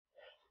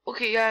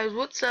Okay guys,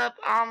 what's up?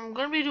 I'm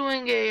gonna be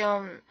doing a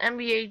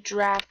NBA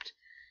draft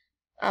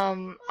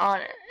on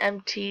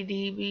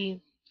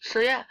MTDB. So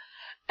yeah.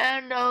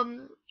 And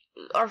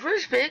our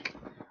first pick,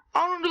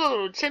 I want to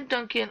go with Tim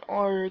Duncan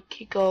or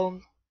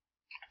Kiko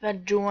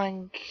Van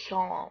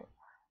Duankong.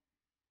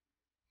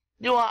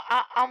 You know what,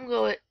 I'm gonna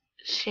go with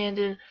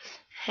Shandon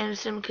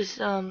Henderson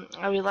because I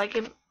really like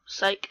him.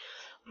 Psych.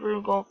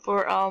 We're going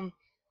for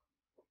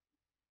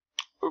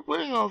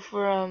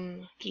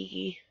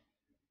Kiki.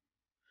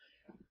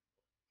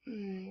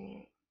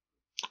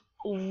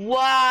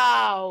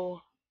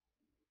 Wow.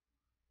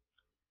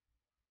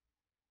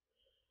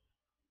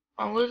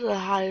 I'm going to the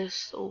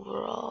highest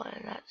overall,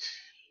 and that's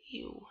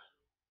you.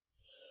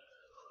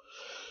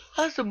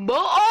 That's the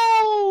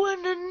oh,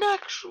 and the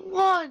next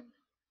one,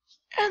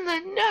 and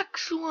the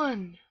next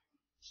one.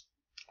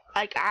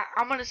 Like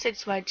I'm gonna stick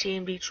to my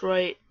team,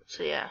 Detroit.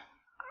 So yeah,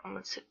 I'm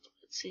gonna stick to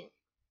my team.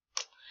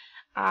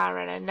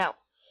 Alright, I know.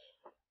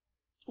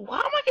 Why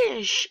am I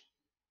getting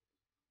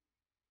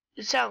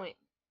Just tell me.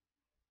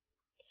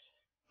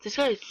 This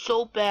guy is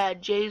so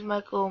bad. James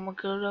Michael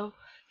Makoto.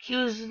 He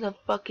was in the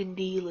fucking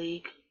D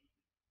League.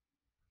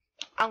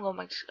 I'm going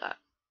Mike Scott.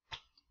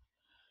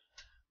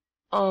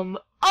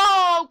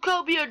 Oh,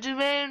 Kobe or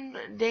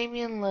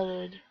Damian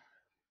Lillard.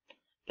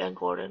 Ben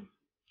Gordon.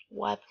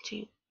 What happened to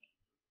you?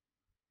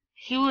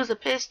 He was a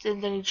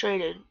Piston, then he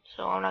traded,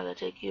 so I'm not gonna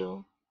take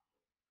you.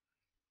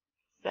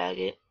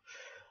 Faggot.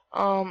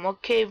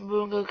 Okay,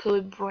 we're gonna go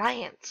Kobe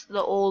Bryant,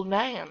 the old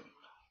man.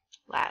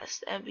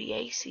 Last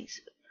NBA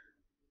season.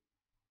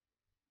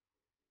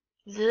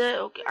 Is it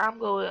okay? I'm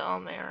going with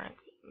Aaron.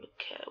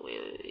 Okay,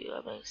 wait, you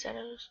have any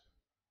centers?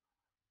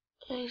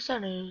 Any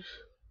centers?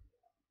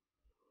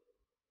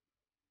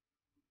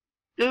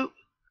 Nope.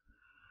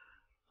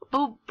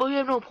 But we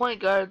have no point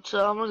guard,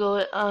 so I'm gonna go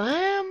with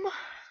him.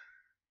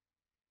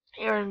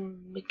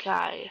 Aaron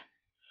McKay.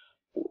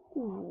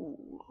 Ooh,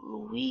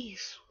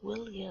 Luis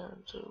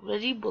Williams or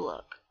Reggie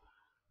Bullock.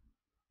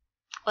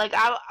 Like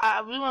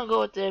I really want to go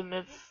with them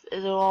if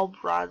they're all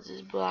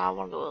bronzes, but I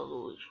want to go with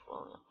Luis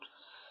Williams,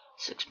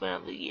 6th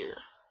man of the year.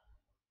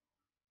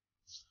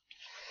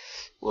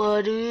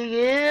 What do you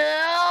get?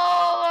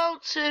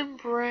 Elton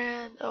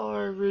Brand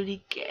or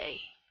Rudy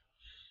Gay?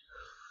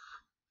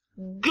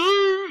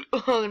 Good.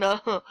 Oh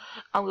no,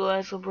 I'm going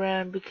Elton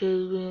Brand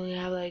because we only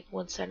have like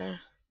one center.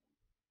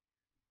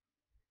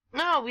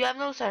 No, we have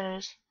no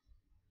centers.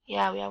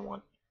 Yeah, we have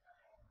one.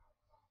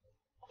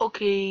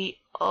 Okay,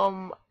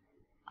 I'm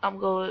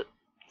going with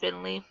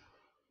Finley.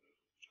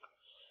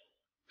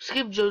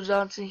 Skip Joe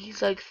Johnson,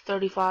 he's like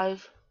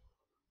 35.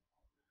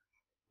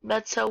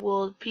 Metzl,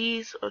 World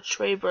Peace, or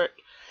Trey Burke.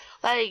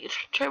 Like,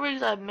 Trey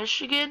Burke's at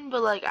Michigan,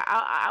 but like,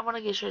 I want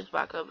to get Shirts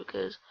back up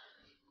because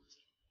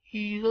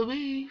he's a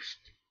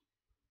beast.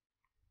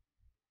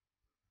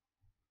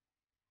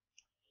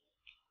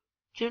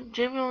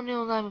 Jimmy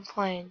O'Neal's not even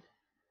playing.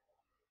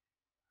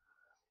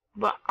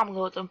 But I'm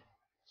going with him.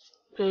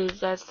 Because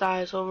that's the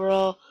highest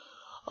overall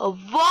of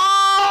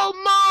oh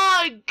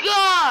my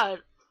god!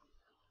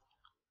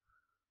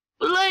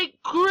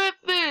 Blake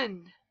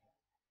Griffin!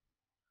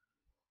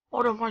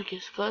 Or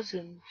DeMarcus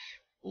Cousins.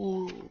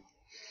 Ooh.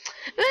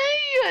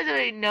 You guys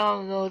already know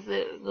I'm going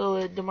to go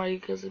with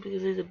DeMarcus Cousins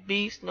because he's a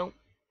beast. Nope.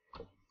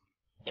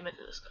 Damn it,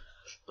 this.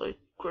 Blake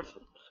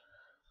Griffin.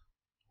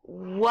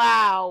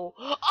 Wow.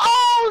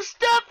 Oh,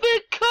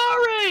 Stephen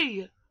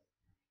Curry!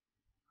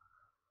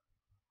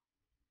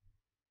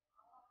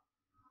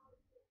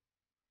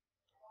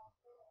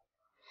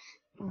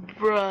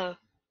 Bruh.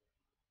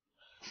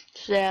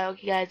 So,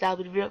 okay guys, that'll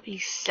be the video.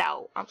 Peace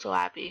out. I'm so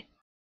happy.